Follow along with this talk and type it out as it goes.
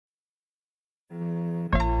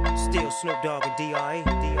Still Snoop Dogg and D.I.E.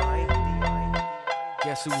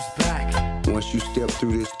 Guess who's back? Once you step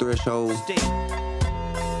through this threshold,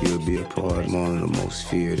 you'll be a part of one of the most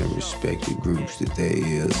feared and respected groups that there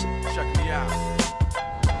is. Check me out.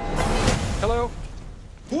 Hello?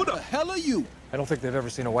 Who the hell are you? I don't think they've ever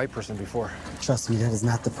seen a white person before. Trust me, that is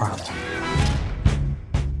not the problem.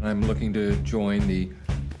 I'm looking to join the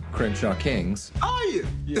Crenshaw Kings. Are you?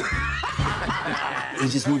 He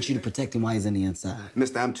just wants you to protect him while he's on the inside.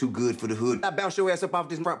 Mister, I'm too good for the hood. I bounce your ass up off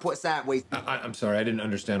this front porch sideways. I'm sorry, I didn't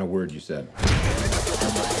understand a word you said.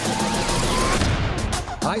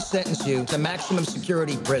 I sentence you to maximum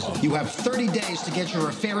security prison. You have 30 days to get your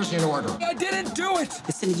affairs in order. I didn't do it!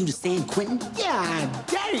 They're sending you to San Quentin? Yeah,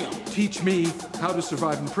 damn! Teach me how to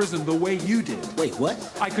survive in prison the way you did. Wait, what?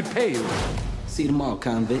 I could pay you. See you tomorrow,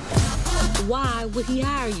 convict. Why would he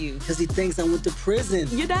hire you? Because he thinks I went to prison.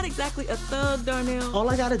 You're not exactly a thug, Darnell. All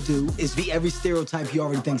I gotta do is be every stereotype he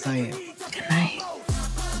already thinks I am. Good night.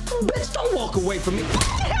 Bitch, don't walk away from me. What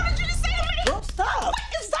the hell did you just say to me? Bro, stop!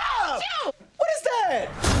 Stop! What is that?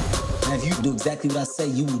 And if you do exactly what I say,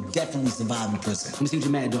 you will definitely survive in prison. Let me see what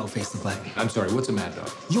your mad dog face look like. I'm sorry, what's a mad dog?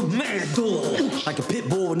 You mad dog! Like a pit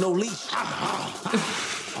bull with no leash.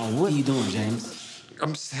 Oh, what are you doing, James?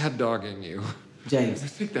 I'm sad dogging you. James. I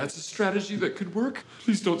think that's a strategy that could work.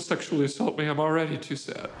 Please don't sexually assault me. I'm already too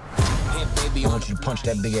sad. I want you to punch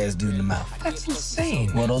that big ass dude in the mouth. That's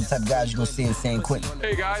insane. Well, those type of guys you gonna see in San Quentin.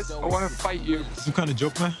 Hey guys, I want to fight you. Some kind of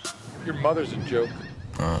joke, man? Your mother's a joke.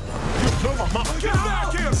 Get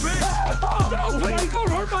back here, bitch! Oh, no, please don't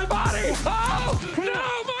hurt my body! Oh,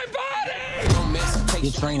 no, my body!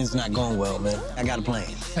 Your training's not going well, man. I got a plan.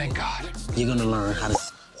 Thank God. You're gonna learn how to...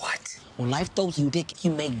 What? When life throws you dick, you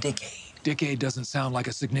make dick aid. Dick-aid doesn't sound like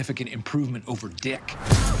a significant improvement over dick.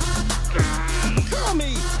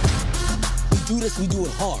 Tommy! We do this, we do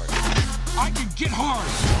it hard. I can get hard!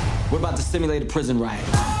 We're about to simulate a prison riot.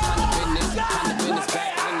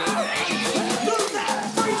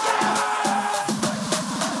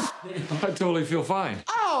 I totally feel fine.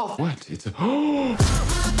 Oh! What? It's a... Oh,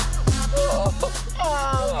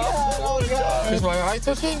 God. Is my eye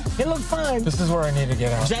touching? It looks fine. This is where I need to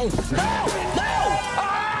get out. James! No!